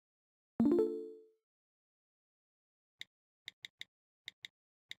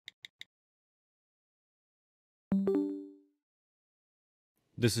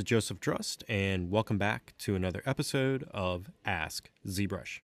This is Joseph Drust, and welcome back to another episode of Ask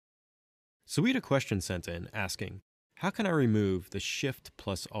ZBrush. So we had a question sent in asking, how can I remove the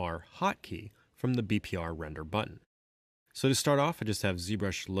Shift+R hotkey from the BPR Render button? So to start off, I just have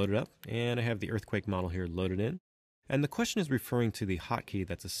ZBrush loaded up, and I have the earthquake model here loaded in. And the question is referring to the hotkey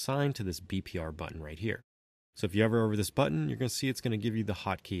that's assigned to this BPR button right here. So if you hover over this button, you're going to see it's going to give you the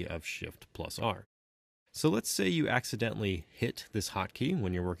hotkey of Shift+R. So let's say you accidentally hit this hotkey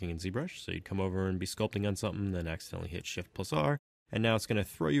when you're working in ZBrush. So you'd come over and be sculpting on something, then accidentally hit Shift+R, and now it's going to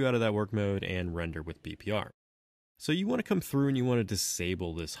throw you out of that work mode and render with BPR. So you want to come through and you want to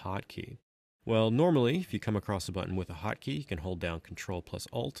disable this hotkey. Well, normally, if you come across a button with a hotkey, you can hold down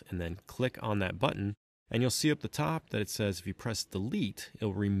Ctrl+Alt and then click on that button, and you'll see up the top that it says if you press delete,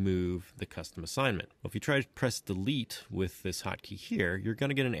 it'll remove the custom assignment. Well, if you try to press delete with this hotkey here, you're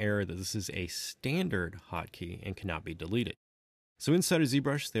going to get an error that this is a standard hotkey and cannot be deleted. So inside of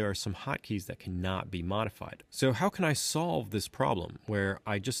ZBrush, there are some hotkeys that cannot be modified. So how can I solve this problem where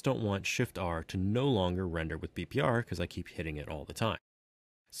I just don't want Shift+R to no longer render with BPR because I keep hitting it all the time?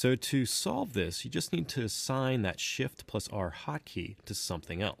 So to solve this, you just need to assign that Shift+R hotkey to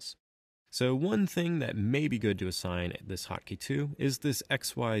something else. So one thing that may be good to assign this hotkey to is this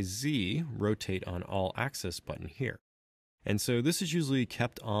XYZ rotate on all axis button here. And so this is usually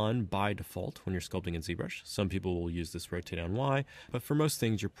kept on by default when you're sculpting in ZBrush. Some people will use this rotate on Y, but for most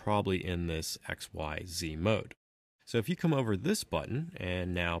things, you're probably in this XYZ mode. So if you come over this button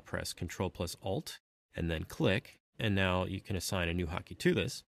and now press Ctrl+Alt and then click, and now you can assign a new hotkey to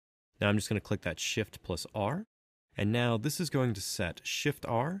this. Now I'm just going to click that Shift+R. And now this is going to set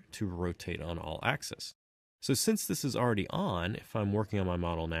Shift+R to rotate on all axis. So since this is already on, if I'm working on my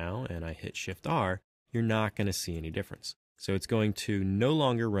model now and I hit Shift+R, you're not going to see any difference. So it's going to no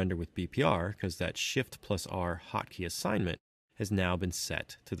longer render with BPR because that Shift+R hotkey assignment has now been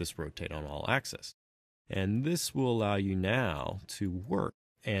set to this rotate on all axis. And this will allow you now to work.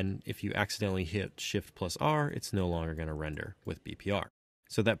 And if you accidentally hit Shift+R, it's no longer going to render with BPR.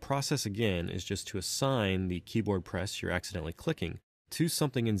 So that process again is just to assign the keyboard press you're accidentally clicking to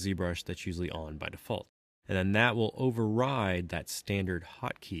something in ZBrush that's usually on by default. And then that will override that standard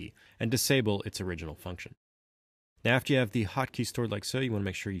hotkey and disable its original function. Now after you have the hotkey stored like so, you want to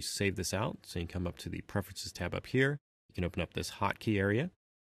make sure you save this out. So you can come up to the Preferences tab up here. You can open up this hotkey area.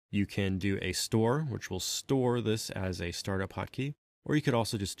 You can do a store, which will store this as a startup hotkey, or you could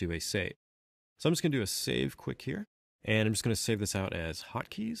also just do a save. So I'm just going to do a save quick here. And I'm just going to save this out as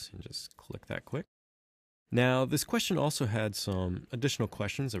hotkeys and just click that quick. Now, this question also had some additional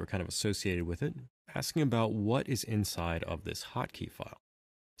questions that were kind of associated with it, asking about what is inside of this hotkey file.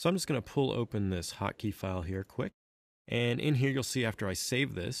 So I'm just going to pull open this hotkey file here quick. And in here, you'll see after I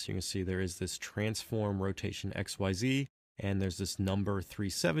save this, you can see there is this transform rotation XYZ, and there's this number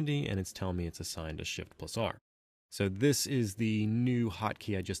 370, and it's telling me it's assigned to Shift+R. So this is the new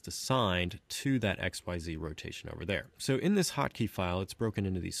hotkey I just assigned to that XYZ rotation over there. So in this hotkey file, it's broken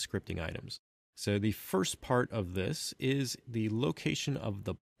into these scripting items. So the first part of this is the location of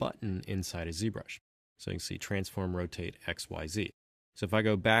the button inside of ZBrush. So you can see transform rotate XYZ. So if I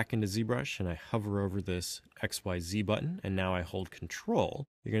go back into ZBrush and I hover over this XYZ button and now I hold Control,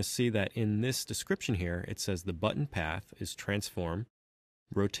 you're going to see that in this description here, it says the button path is transform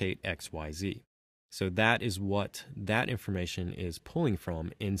rotate XYZ. So that is what that information is pulling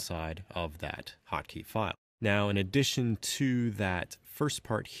from inside of that hotkey file. Now, in addition to that first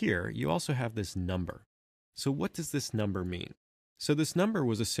part here, you also have this number. So what does this number mean? So this number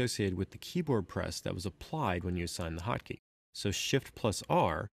was associated with the keyboard press that was applied when you assigned the hotkey. So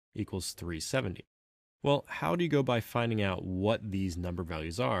Shift+R equals 370. Well, how do you go by finding out what these number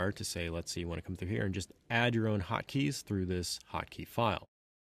values are to say, let's say you want to come through here and just add your own hotkeys through this hotkey file?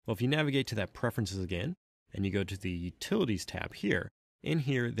 Well, if you navigate to that Preferences again, and you go to the Utilities tab here, in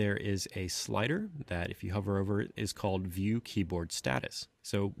here there is a slider that if you hover over it is called View Keyboard Status.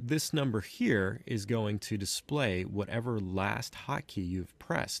 So this number here is going to display whatever last hotkey you've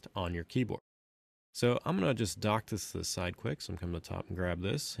pressed on your keyboard. So I'm going to just dock this to the side quick. So I'm coming to the top and grab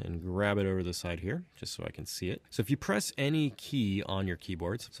this and grab it over the side here just so I can see it. So if you press any key on your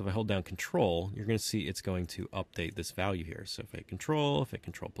keyboards, so if I hold down Control, you're going to see it's going to update this value here. So if I hit Control, if I hit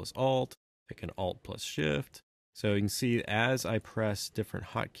Control+Alt, if I can Alt+Shift. So you can see as I press different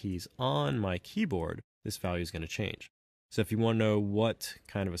hotkeys on my keyboard, this value is going to change. So if you want to know what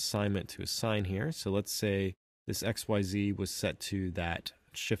kind of assignment to assign here, so let's say this XYZ was set to that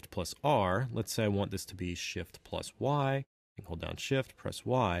Shift+R. Let's say I want this to be Shift+Y. I can hold down Shift, press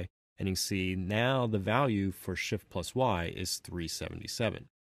Y, and you can see now the value for Shift+Y is 377.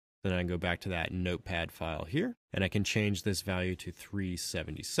 Then I can go back to that notepad file here, and I can change this value to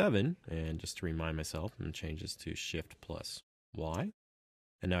 377. And just to remind myself, I'm going to change this to Shift+Y.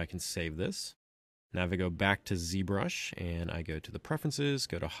 And now I can save this. Now if I go back to ZBrush and I go to the preferences,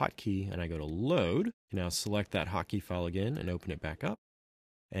 go to hotkey, and I go to load, I can now select that hotkey file again and open it back up.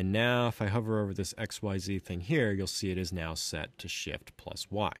 And now if I hover over this XYZ thing here, you'll see it is now set to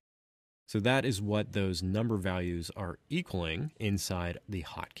Shift+Y. So that is what those number values are equaling inside the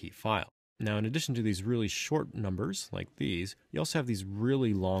hotkey file. Now, in addition to these really short numbers like these, you also have these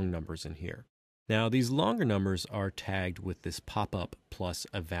really long numbers in here. Now, these longer numbers are tagged with this pop-up plus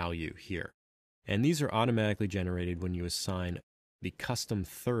a value here. And these are automatically generated when you assign the custom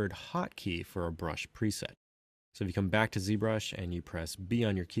third hotkey for a brush preset. So if you come back to ZBrush and you press B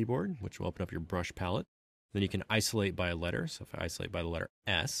on your keyboard, which will open up your brush palette, then you can isolate by a letter. So if I isolate by the letter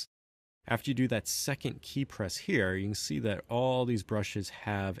S, after you do that second key press here, you can see that all these brushes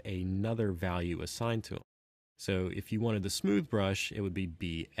have another value assigned to them. So if you wanted the smooth brush, it would be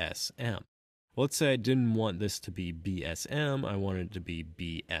BSM. Well, let's say I didn't want this to be BSM, I wanted it to be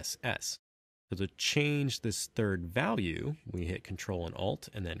BSS. So to change this third value, we hit Control and Alt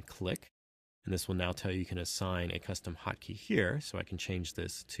and then click. And this will now tell you can assign a custom hotkey here. So I can change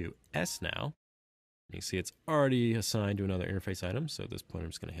this to S now. You can see it's already assigned to another interface item. So at this point,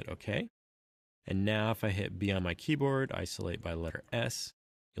 I'm just going to hit OK. And now if I hit B on my keyboard, isolate by letter S,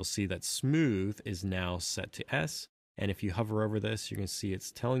 you'll see that smooth is now set to S. And if you hover over this, you're going to see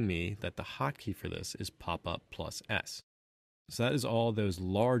it's telling me that the hotkey for this is pop-up plus S. So that is all those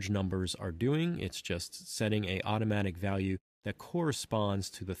large numbers are doing. It's just setting an automatic value that corresponds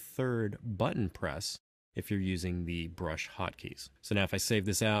to the third button press if you're using the brush hotkeys. So now if I save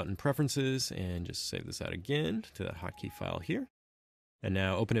this out in preferences and just save this out again to that hotkey file here, and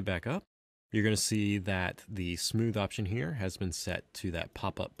now open it back up, you're going to see that the smooth option here has been set to that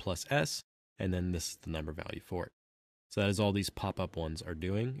pop-up plus S, and then this is the number value for it. So that is all these pop-up ones are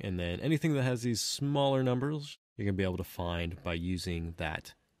doing. And then anything that has these smaller numbers, you're going to be able to find by using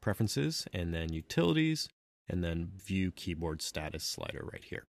that preferences and then utilities and then view keyboard status slider right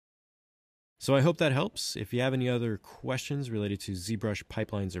here. So I hope that helps. If you have any other questions related to ZBrush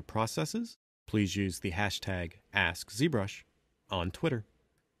pipelines or processes, please use the hashtag AskZBrush on Twitter.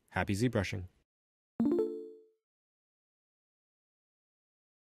 Happy ZBrushing.